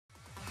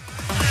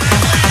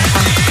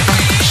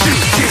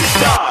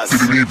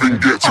even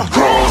get to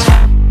cross.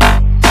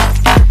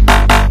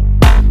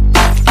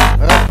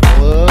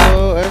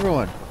 Hello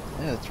everyone.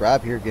 Yeah, it's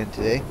Rob here again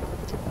today.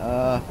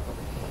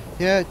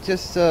 Yeah,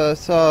 just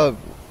saw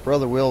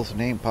Brother Will's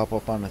name pop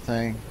up on the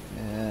thing,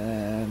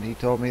 and he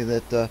told me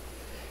that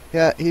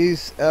yeah,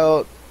 he's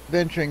out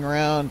venturing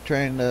around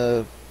trying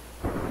to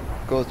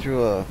go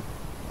through a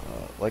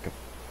like a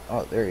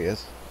oh, there he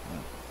is.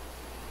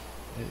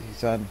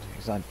 He's on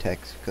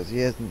text because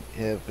he doesn't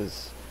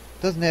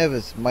have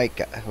his mic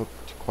hooked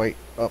quite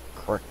up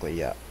correctly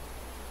yet.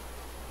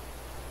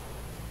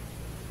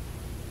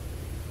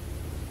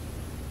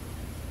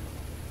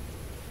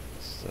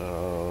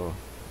 So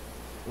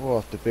we'll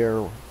have to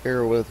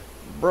bear with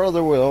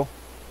Brother Will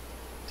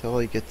until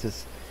he gets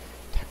his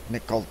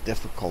technical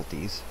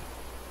difficulties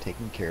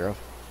taken care of.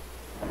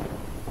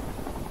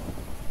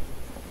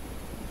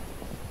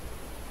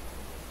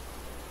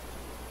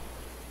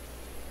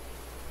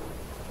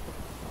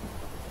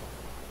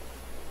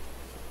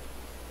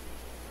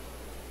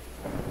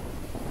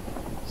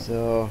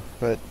 So,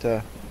 but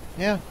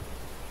yeah,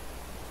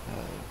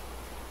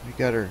 we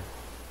got our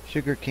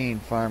sugarcane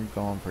farm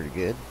going pretty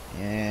good,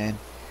 and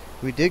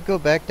we did go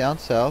back down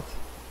south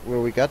where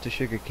we got the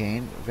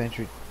sugarcane,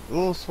 ventured a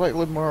little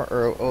slightly more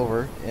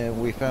over,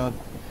 and we found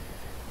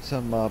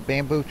some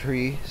bamboo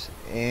trees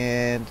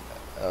and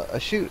a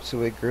shoot, so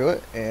we grew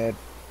it, and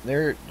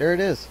there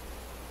it is.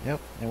 Yep,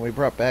 and we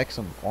brought back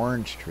some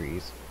orange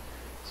trees,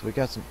 so we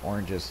got some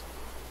oranges.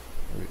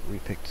 We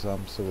picked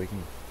some so we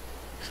can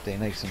stay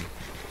nice and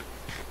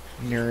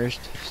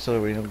nourished, so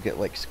we don't get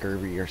like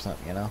scurvy or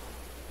something, you know.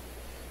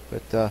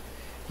 But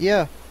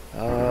yeah,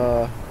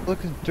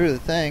 looking through the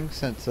thing,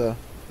 since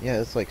yeah,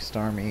 it's like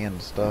stormy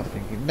and stuff,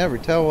 and you can never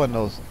tell when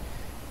those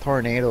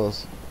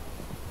tornadoes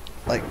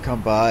like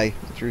come by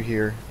through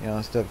here, you know,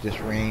 instead of just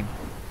rain,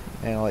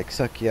 and like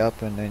suck you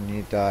up and then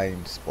you die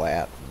and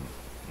splat, and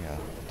yeah,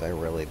 die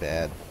really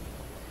bad.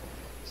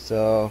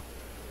 So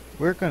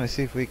we're gonna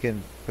see if we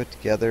can put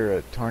together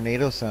a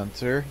tornado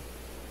sensor,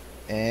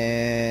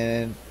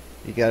 and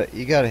you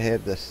gotta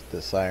have this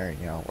siren,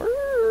 you know.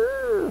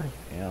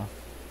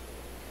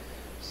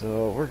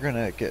 So we're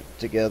gonna get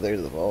together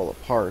all the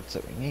parts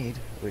that we need,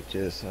 which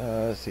is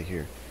let's see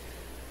here,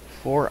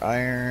 4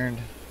 iron,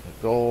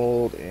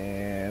 gold,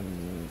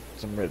 and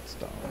some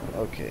redstone.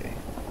 Okay,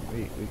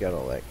 we got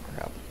all that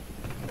crap.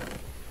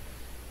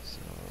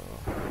 So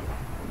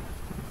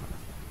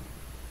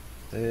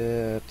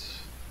that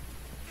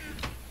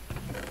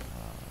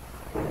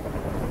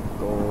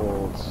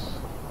gold,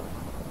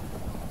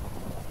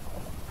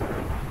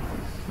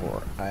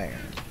 4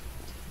 iron.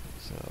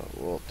 So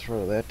we'll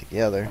throw that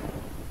together.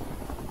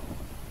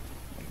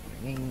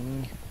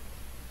 Ding,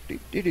 doo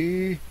doo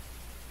doo.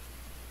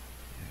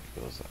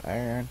 There goes the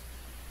iron.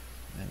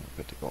 And we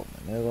put the gold in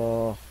the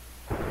middle.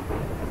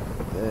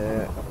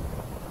 That.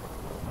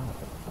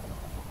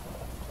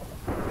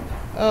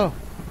 Oh,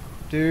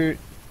 dude.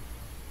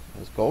 It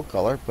was gold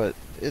color, but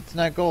it's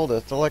not gold,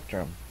 it's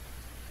electrum.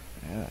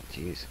 Oh,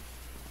 jeez.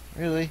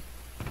 Really?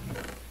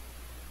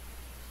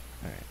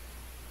 Alright.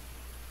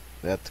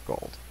 That's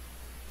gold.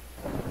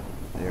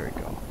 There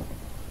we go.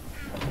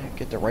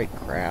 Get the right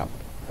crap.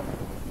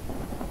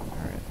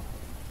 Alright.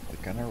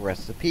 Click on our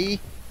recipe.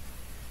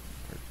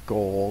 For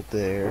gold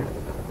there.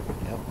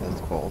 Yep,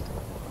 that's gold.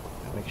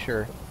 Gotta make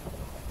sure.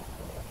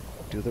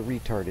 Do the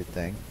retarded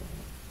thing.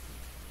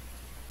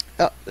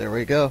 Oh, there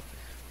we go.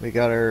 We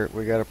got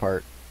a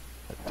part.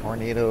 A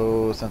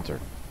tornado sensor.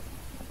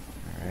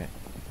 Alright.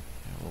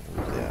 We'll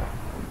move that.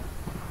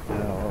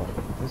 Now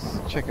let's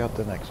check out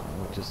the next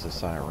one, which is the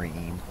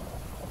siren.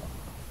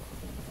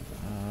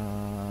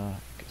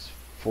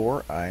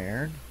 4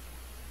 iron.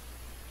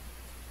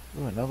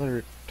 Ooh,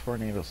 another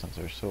tornado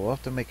sensor. So we'll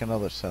have to make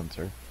another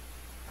sensor.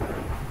 So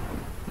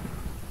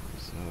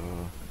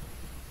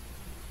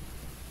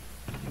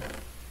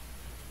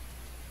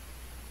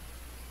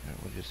yeah,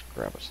 we'll just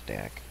grab a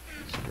stack.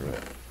 Screw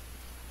it.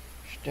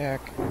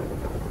 Stack.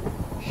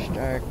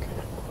 Stack.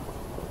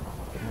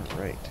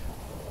 Alright.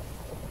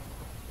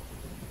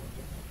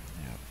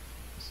 Yep.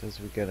 It says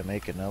we gotta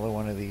make another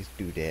one of these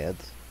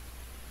doodads.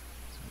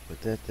 So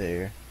put that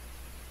there.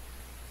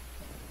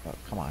 Oh,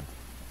 come on.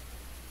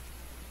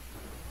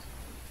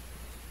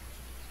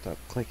 Stop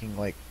clicking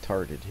like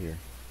tarded here.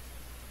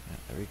 Yeah,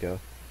 there we go.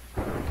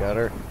 We got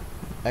our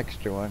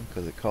extra one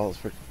because it calls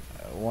for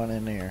one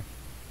in there.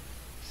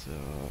 So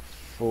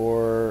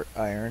 4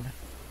 iron.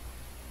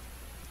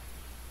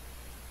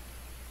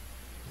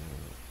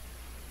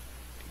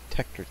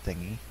 Detector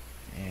thingy.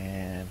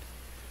 And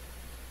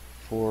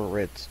 4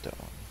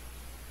 redstone.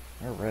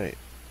 Alright.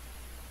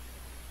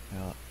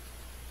 Now,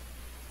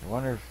 I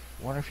wonder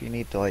if you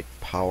need to like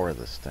power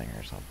this thing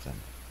or something.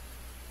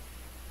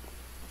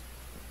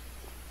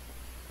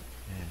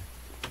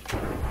 Yeah.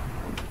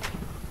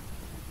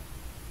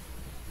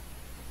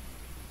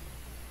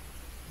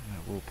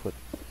 We'll put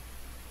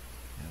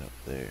it up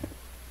there.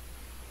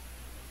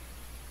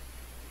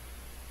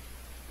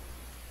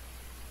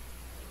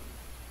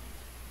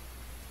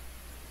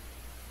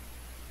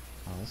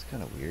 Oh, that's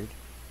kind of weird.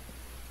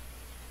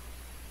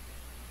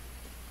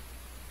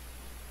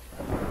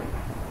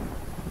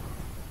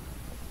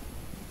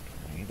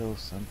 Window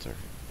sensor.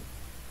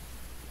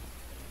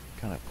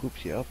 Kind of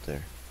poops you up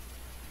there.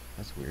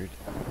 That's weird.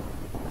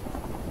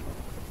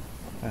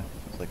 Huh,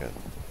 it's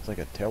like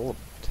a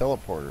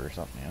teleporter or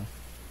something, yeah.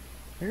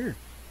 Here, you're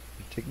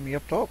taking me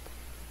up top.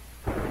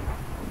 I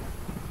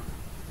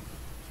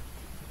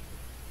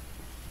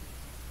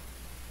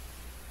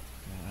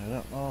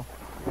don't know.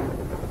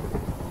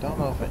 Don't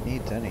know if it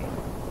needs anything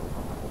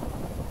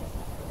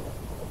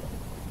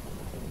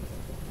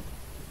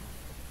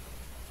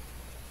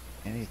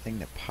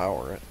to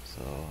power it.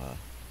 So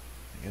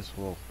I guess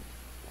we'll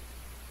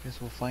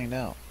find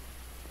out.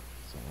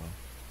 So.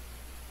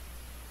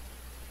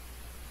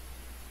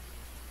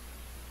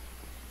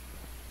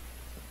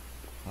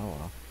 Oh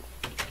well.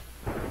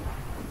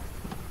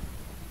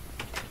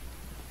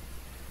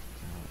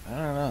 I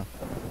don't know.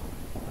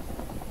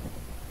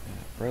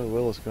 Brother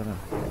Will is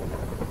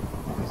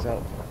he's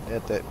out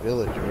at that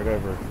village or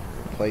whatever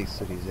place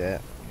that he's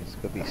at. He's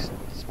gonna be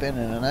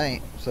spending the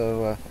night.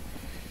 So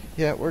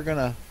yeah, we're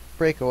gonna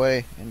break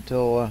away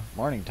until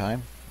morning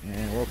time,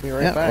 and we'll be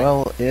right back.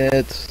 Well,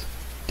 it's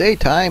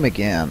daytime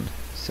again.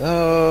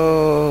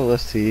 So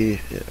let's see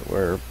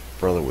where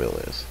Brother Will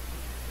is.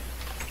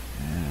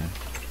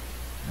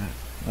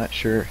 Not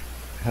sure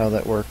how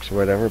that works or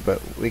whatever,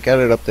 but we got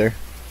it up there.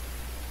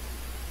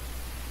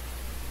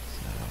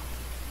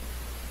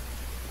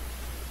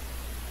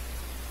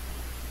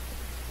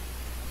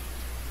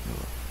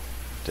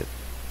 So, to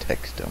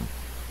text him.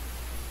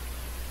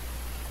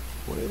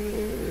 Where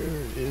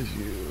is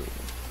you?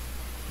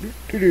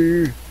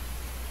 Doo-doo-doo.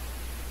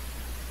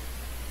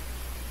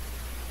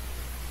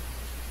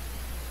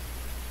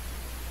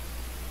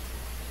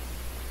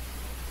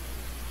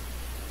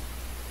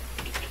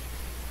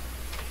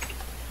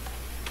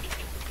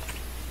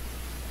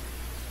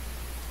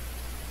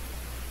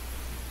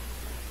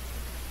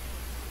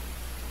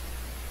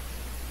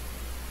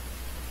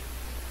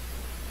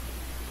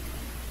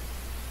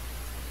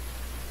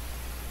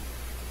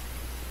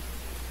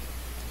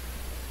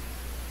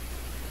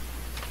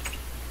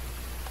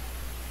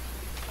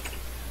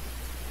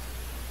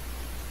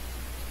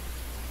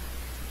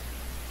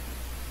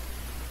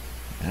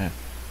 Yeah.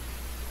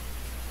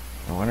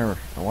 I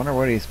wonder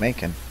what he's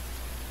making.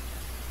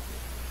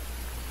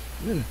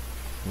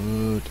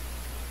 What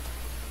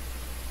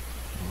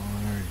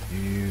are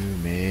you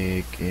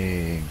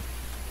making?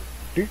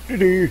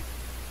 Doo-doo-doo.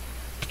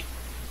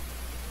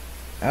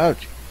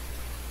 Ouch.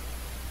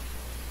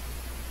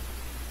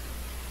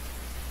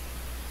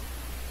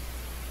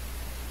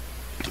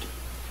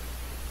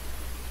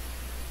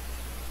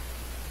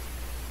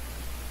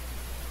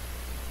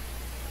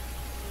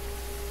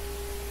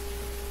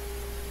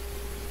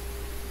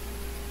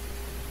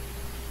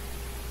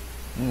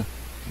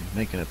 He's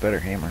making a better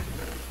hammer.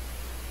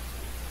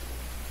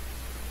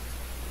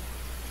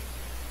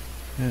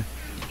 Yeah,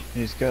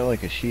 he's got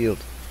like a shield.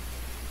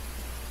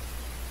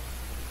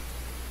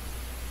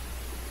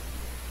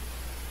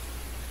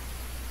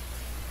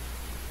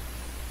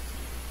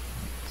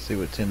 See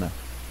what's in the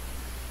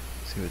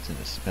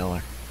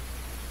smeller.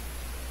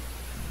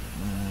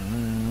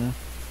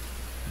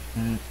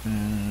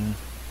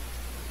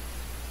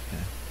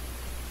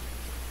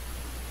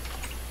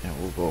 Yeah,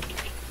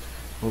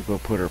 we'll go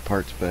put our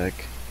parts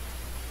back.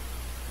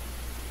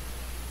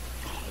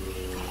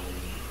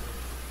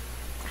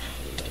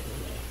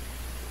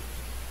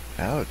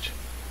 Ouch.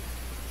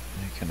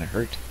 That kinda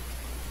hurt.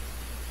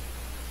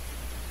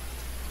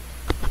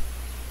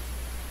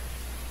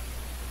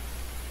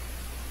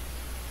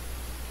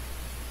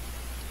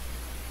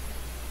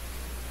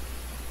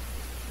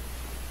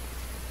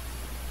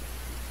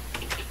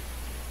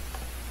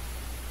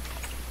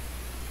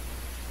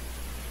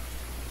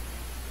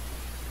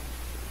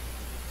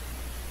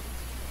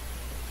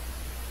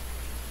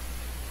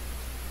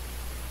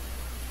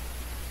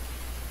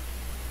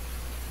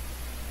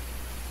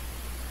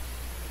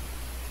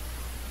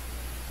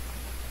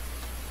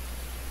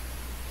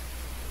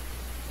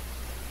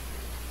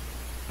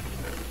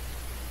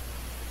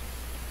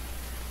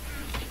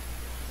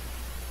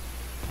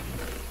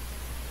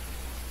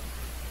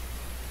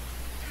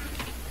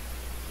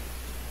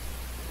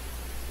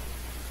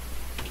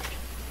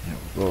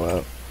 Go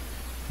out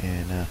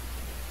and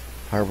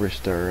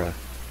harvest our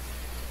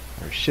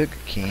sugar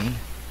cane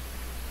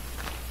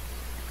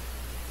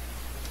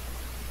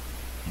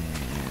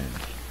and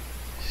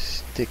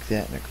stick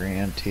that in the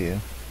ground too.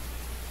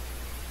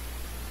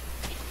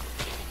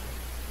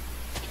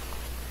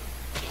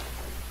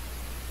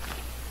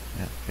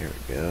 Yeah, there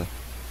we go.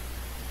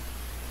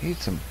 Need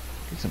some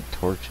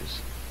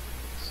torches.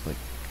 It's like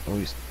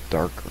always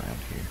dark around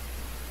here.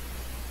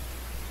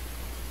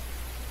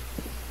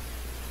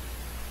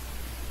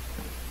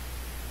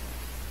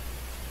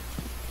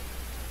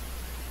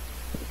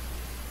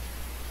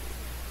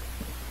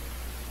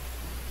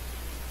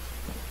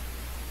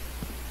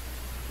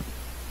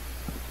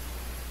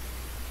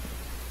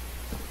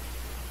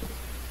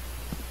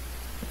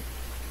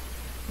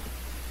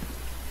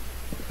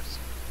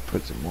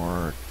 Put some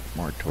more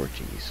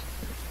torches.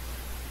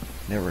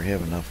 Never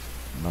have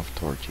enough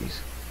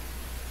torches.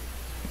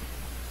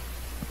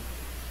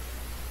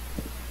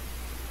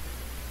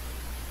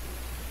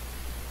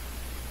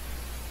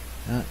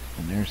 And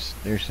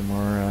there's some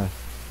more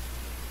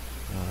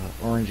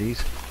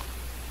oranges.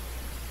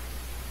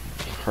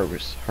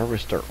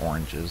 Harvest our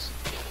oranges.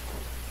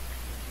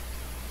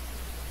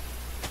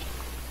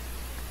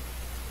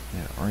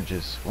 Yeah,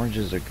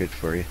 oranges are good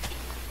for you.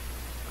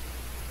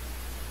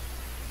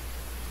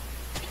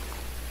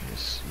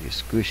 You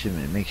squish them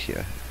and it makes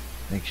you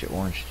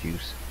orange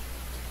juice.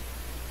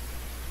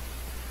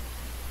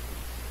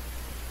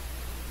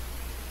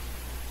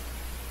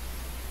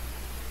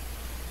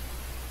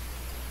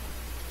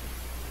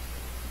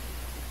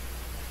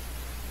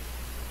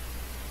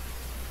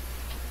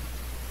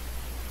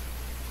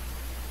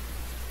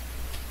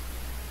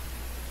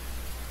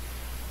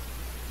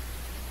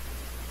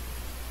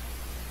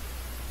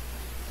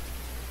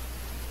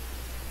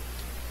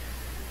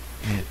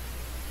 Yeah.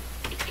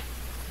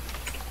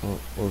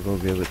 We'll go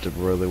give it to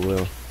Brother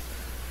Will.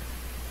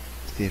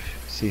 See if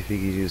he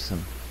can use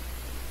some.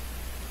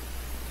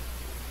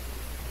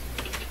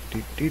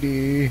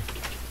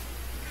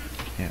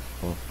 Yeah,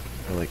 we'll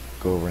like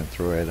go over and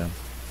throw at him.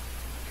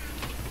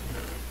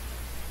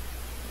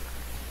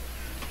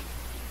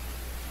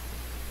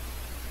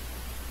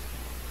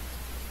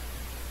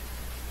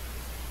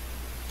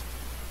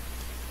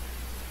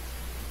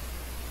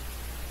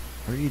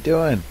 What are you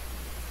doing?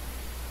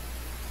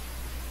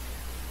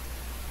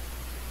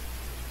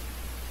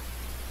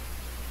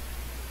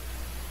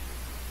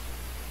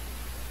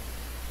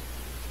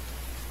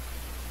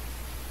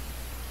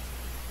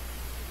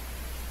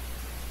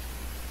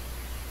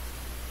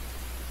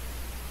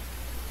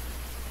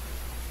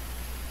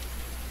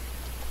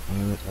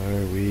 What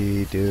are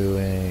we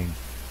doing?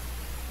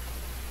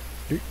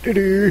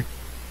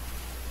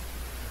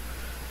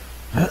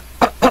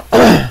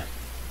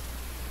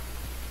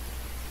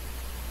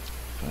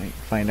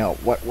 Find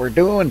out what we're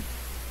doing.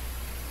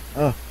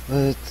 Oh,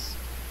 let's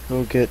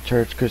go get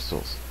charged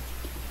crystals.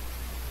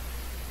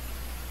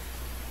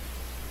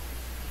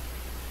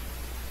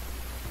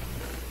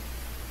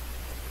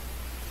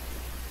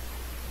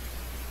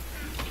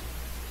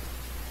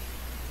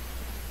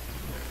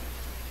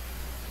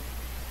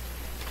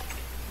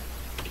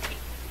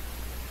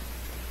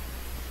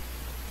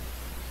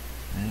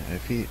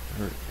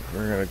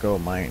 We're gonna go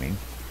mining.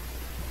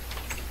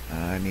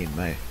 I need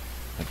my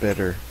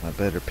better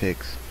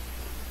picks.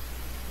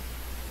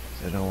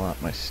 I don't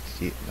want my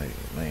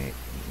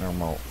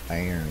normal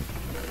iron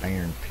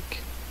pick.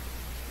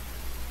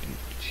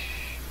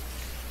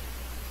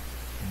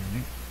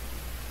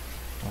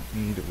 Don't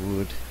need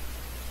wood.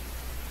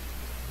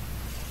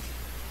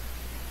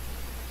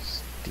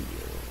 Steel.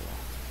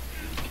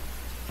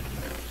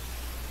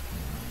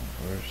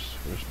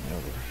 Where's my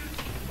other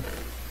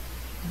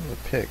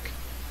pick?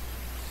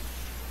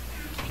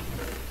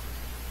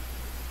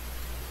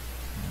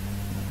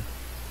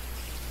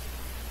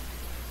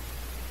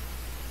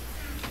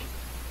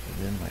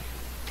 In my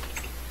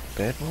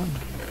bed one?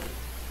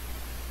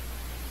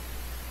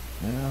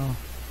 No.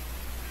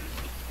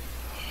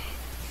 I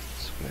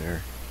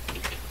swear.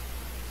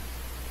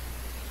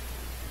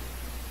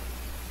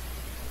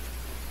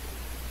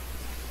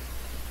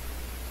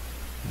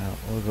 Now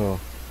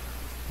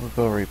we'll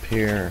go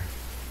repair.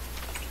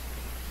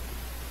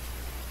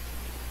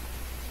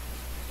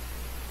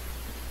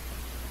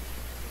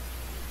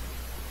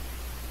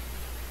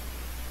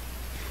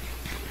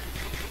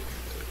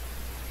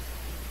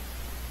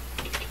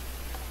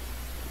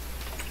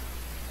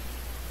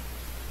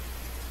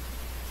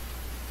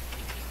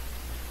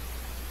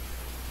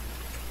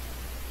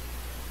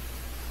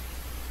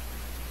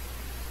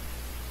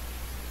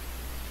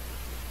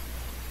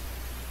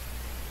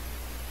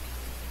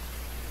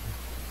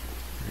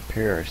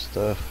 Repair our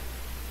stuff.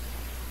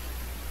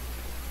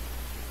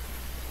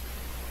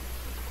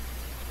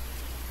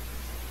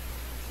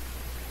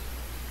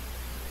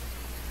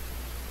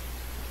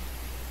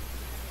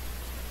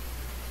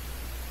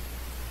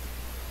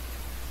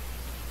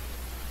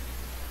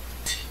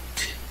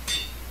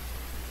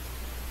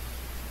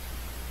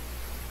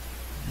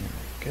 There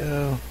we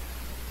go.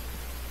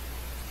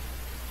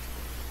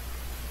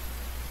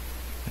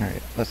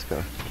 Alright, let's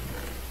go.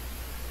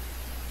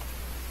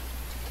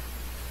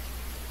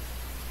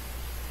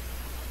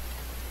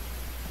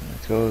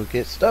 Let's go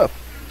get stuff.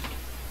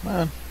 Come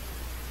on.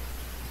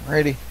 I'm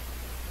ready.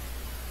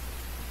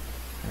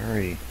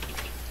 Alrighty.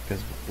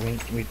 Because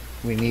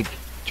we need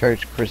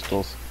charged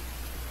crystals.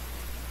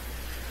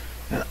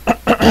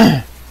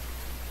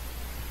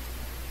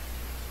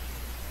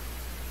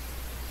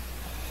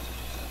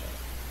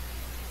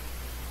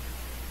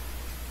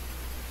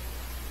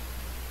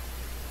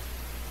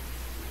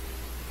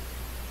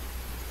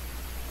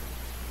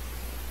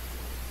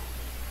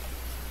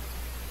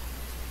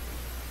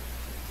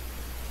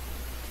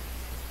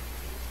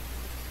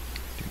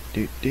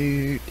 Do.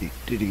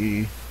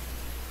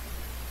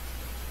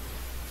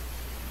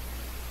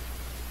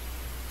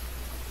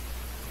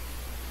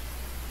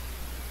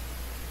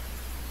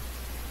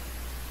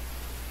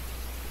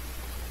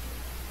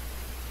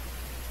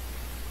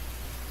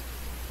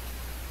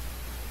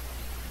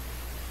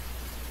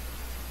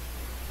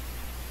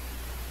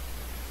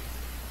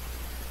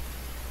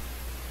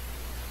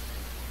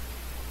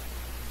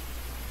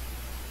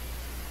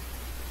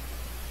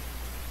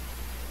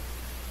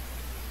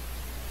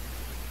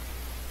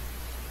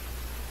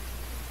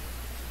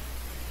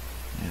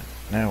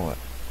 Now what?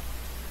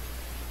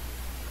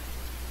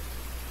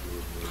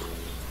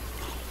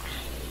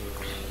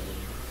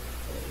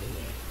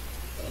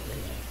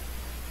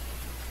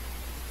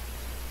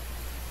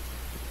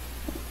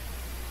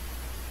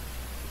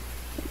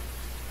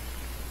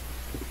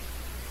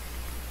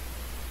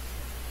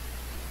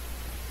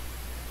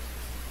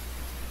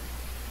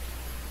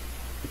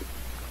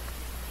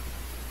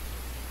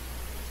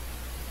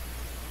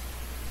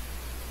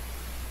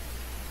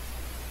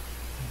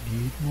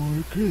 Need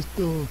more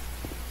crystal.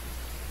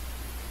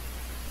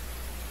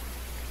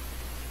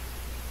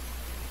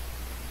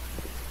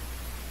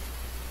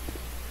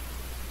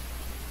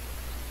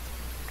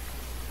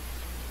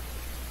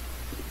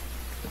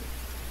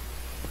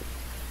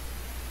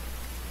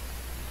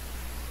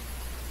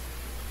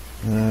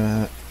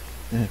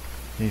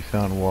 He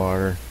found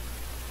water.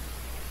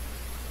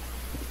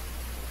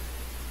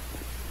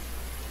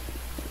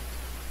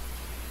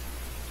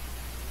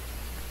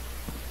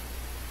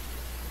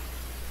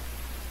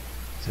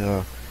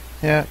 So,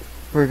 yeah,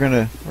 we're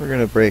gonna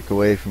break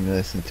away from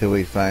this until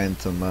we find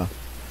some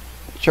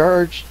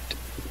charged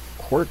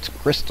quartz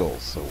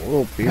crystals. So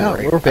we'll be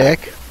right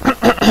back.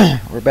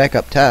 We're back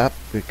up top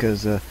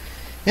because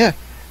yeah,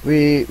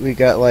 we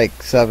got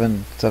like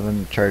seven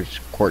charged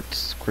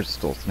quartz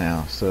crystals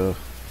now. So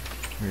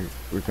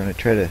we're gonna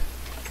try to,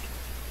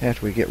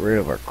 after we get rid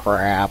of our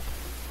crap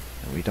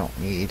that we don't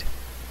need,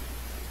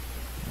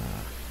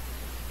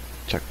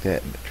 chuck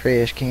that in the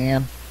trash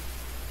can.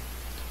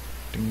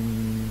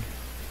 Ding.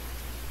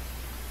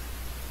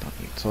 Don't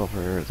need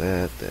sulfur.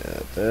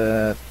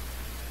 That.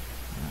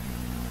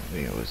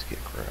 We always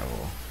get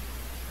gravel.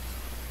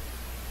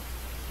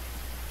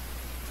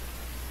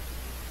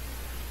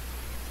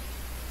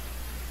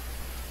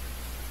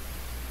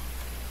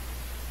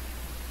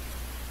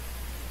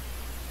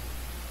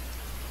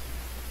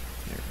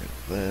 Get rid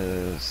of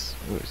this.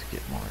 We always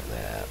get more of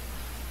that.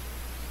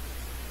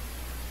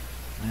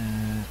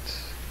 Get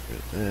rid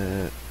of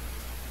that.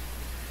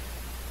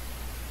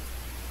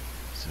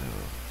 So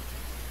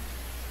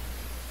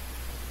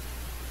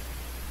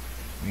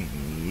we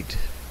need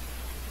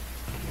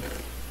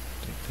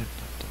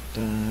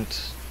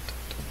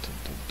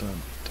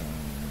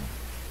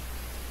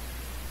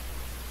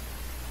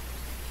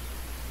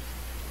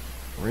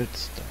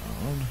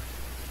redstone,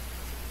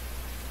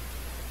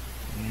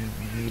 and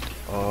we need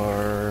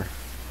our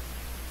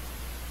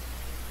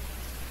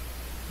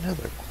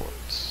nether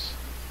quartz.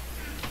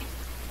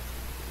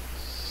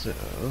 So, is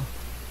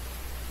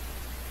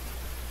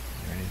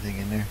there anything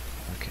in there?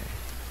 Okay,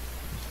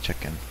 let's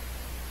check in.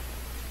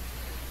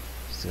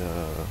 So,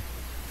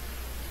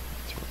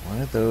 throw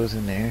one of those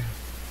in there,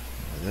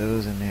 one of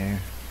those in there,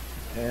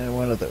 and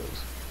one of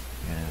those.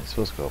 And it's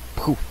supposed to go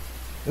poof.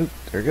 Oop,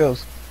 there it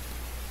goes.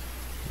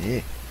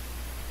 Yeah.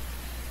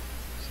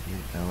 See,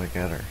 now we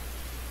got our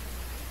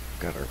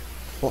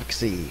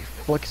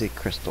flexi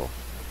crystal.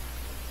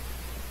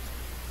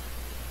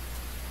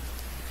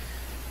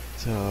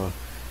 So,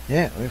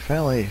 yeah, we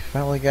finally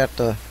got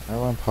our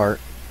one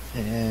part,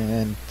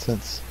 and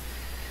since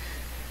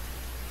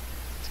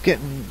it's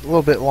getting a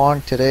little bit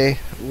long today,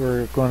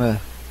 we're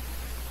gonna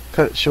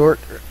cut it short.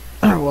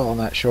 Well,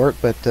 not short,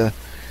 but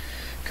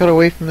cut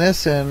away from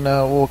this, and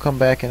we'll come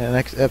back in the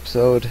next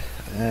episode,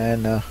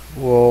 and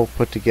we'll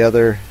put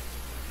together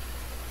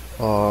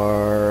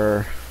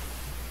our,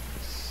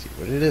 let's see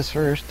what it is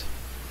first.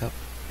 Oh,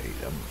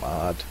 a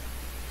mod.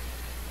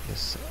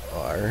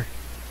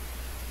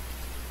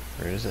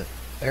 Where is it?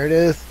 There it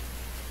is.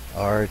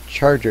 Our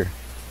charger.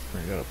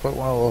 We're gonna put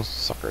one of those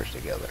suckers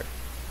together.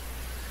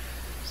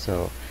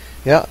 So,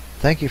 yeah,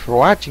 thank you for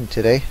watching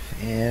today,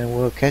 and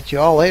we'll catch you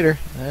all later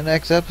in the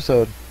next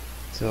episode.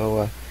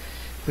 So,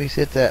 please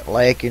hit that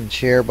like and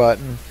share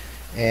button,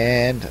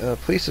 and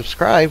please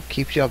subscribe.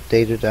 Keeps you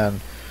updated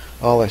on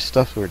all our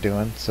stuff we're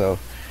doing. So,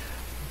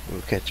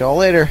 we'll catch you all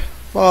later.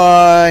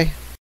 Bye.